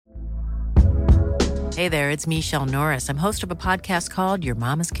Hey there, it's Michelle Norris. I'm host of a podcast called Your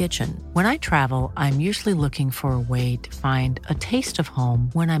Mama's Kitchen. When I travel, I'm usually looking for a way to find a taste of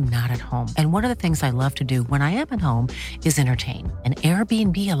home when I'm not at home. And one of the things I love to do when I am at home is entertain. And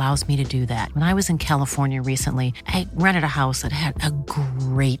Airbnb allows me to do that. When I was in California recently, I rented a house that had a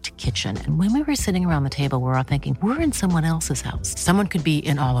great kitchen. And when we were sitting around the table, we were all thinking, we're in someone else's house. Someone could be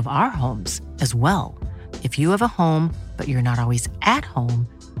in all of our homes as well. If you have a home, but you're not always at home,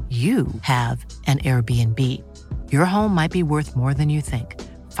 you have an Airbnb. Your home might be worth more than you think.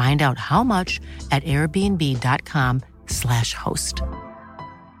 Find out how much at airbnb.com/host.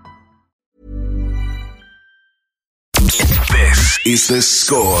 This is The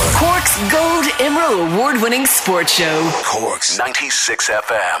Score. Cork's Gold Emerald Award-winning sports show. Cork's 96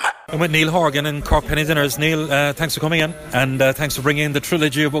 FM. I'm with Neil Horgan and Cork Penny Dinners. Neil, thanks for coming in, and thanks for bringing in the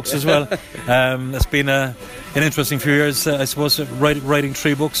trilogy of books as well. It's been an interesting few years. I suppose writing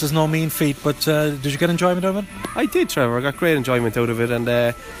 3 books is no mean feat, but did you get enjoyment out of it? I did, Trevor. I got great enjoyment out of it, and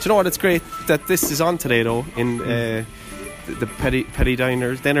do you know what? It's great that this is on today, though, in the Petty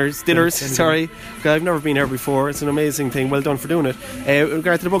Dinners. Sorry, I've never been here before. It's an amazing thing. Well done for doing it. With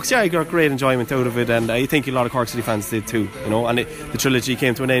regard to the books, I got great enjoyment out of it, and I think a lot of Cork City fans did too. You know, and the trilogy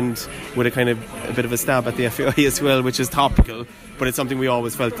came to an end with a bit of a stab at the FAI as well, which is topical. But it's something we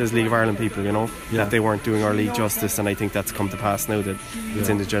always felt as League of Ireland people, you know, that they weren't doing our league justice, and I think that's come to pass now that it's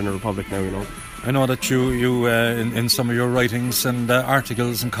in the general public now, you know. I know that you in some of your writings and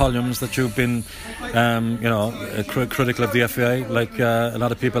articles and columns that you've been, critical of the FAI, like a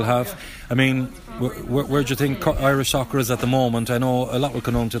lot of people have. I mean, where do you think Irish soccer is at the moment? I know a lot will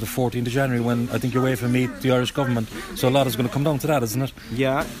come down to the 14th of January when I think you're away from meet the Irish government. So a lot is going to come down to that, isn't it?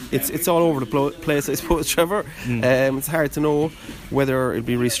 Yeah, it's all over the place, I suppose, Trevor. It's hard to know whether it'll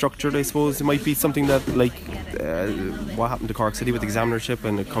be restructured, I suppose. It might be something that, like what happened to Cork City with examinership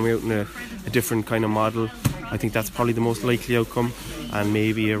and coming out in a different kind of model. I think that's probably the most likely outcome, and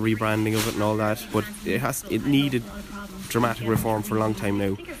maybe a rebranding of it and all that. But it needed dramatic reform for a long time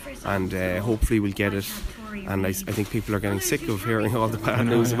now, and hopefully we'll get it. And I think people are getting sick of hearing all the bad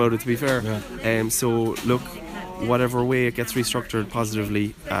news about it, to be fair. So look, whatever way it gets restructured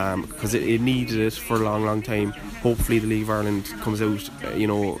positively, because it needed it for a long time. Hopefully the League of Ireland comes out,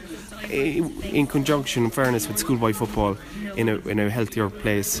 in conjunction, in fairness, with schoolboy football in a healthier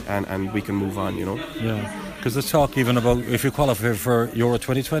place, and we can move on, you know. Yeah. Because there's talk even about if you qualify for Euro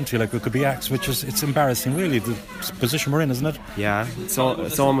 2020, like it could be axed, which is, it's embarrassing really, the position we're in, isn't it? Yeah, it's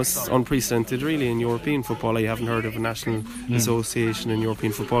almost unprecedented really in European football. I haven't heard of a national association in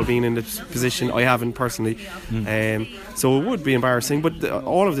European football being in this position. I haven't personally. So it would be embarrassing, but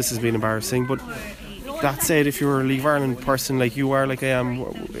all of this has been embarrassing. But that said, if you're a League of Ireland person like you are, like I am,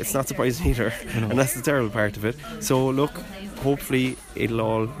 it's not surprising either. And that's the terrible part of it. So look, hopefully it'll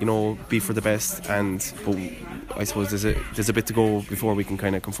all, be for the best, but I suppose there's a bit to go before we can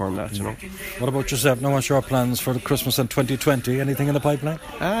kind of confirm that, you know. What about yourself? Now, what's your plans for the Christmas and 2020? Anything in the pipeline?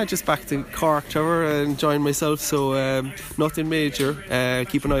 Just back to Cork, Trevor, enjoying myself, so nothing major.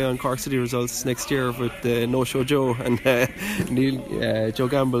 Keep an eye on Cork City results next year with No Show Joe and Joe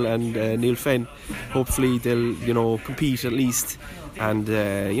Gamble and Neil Fenn. Hopefully they'll, compete at least, and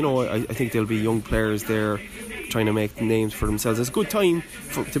I think there'll be young players there trying to make names for themselves. It's a good time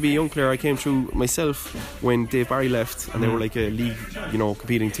to be a young player. I came through myself when Dave Barry left, and they were like a league,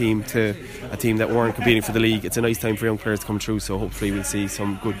 competing team to a team that weren't competing for the league. It's a nice time for young players to come through, so hopefully we'll see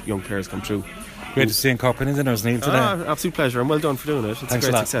some good young players come through. Great to see you in Cork Penny Dinners, Neil, today. Absolute pleasure, and well done for doing it. It's Thanks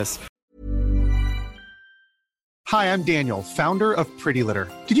a great success. Hi, I'm Daniel, founder of Pretty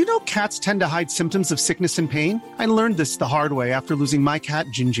Litter. Did you know cats tend to hide symptoms of sickness and pain? I learned this the hard way after losing my cat,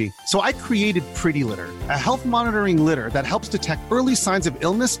 Gingy. So I created Pretty Litter, a health monitoring litter that helps detect early signs of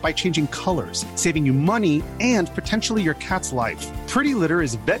illness by changing colors, saving you money and potentially your cat's life. Pretty Litter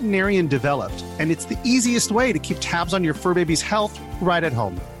is veterinarian developed, and it's the easiest way to keep tabs on your fur baby's health right at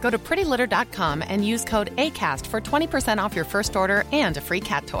home. Go to prettylitter.com and use code ACAST for 20% off your first order and a free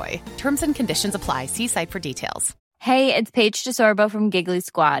cat toy. Terms and conditions apply. See site for details. Hey, it's Paige DeSorbo from Giggly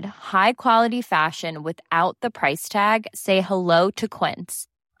Squad. High quality fashion without the price tag. Say hello to Quince.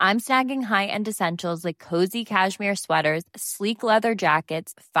 I'm snagging high-end essentials like cozy cashmere sweaters, sleek leather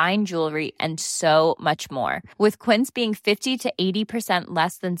jackets, fine jewelry, and so much more. With Quince being 50 to 80%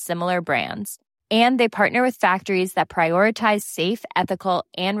 less than similar brands. And they partner with factories that prioritize safe, ethical,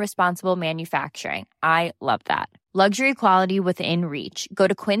 and responsible manufacturing. I love that. Luxury quality within reach. Go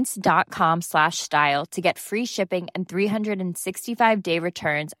to quince.com/style to get free shipping and 365-day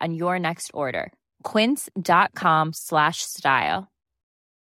returns on your next order. Quince.com/style.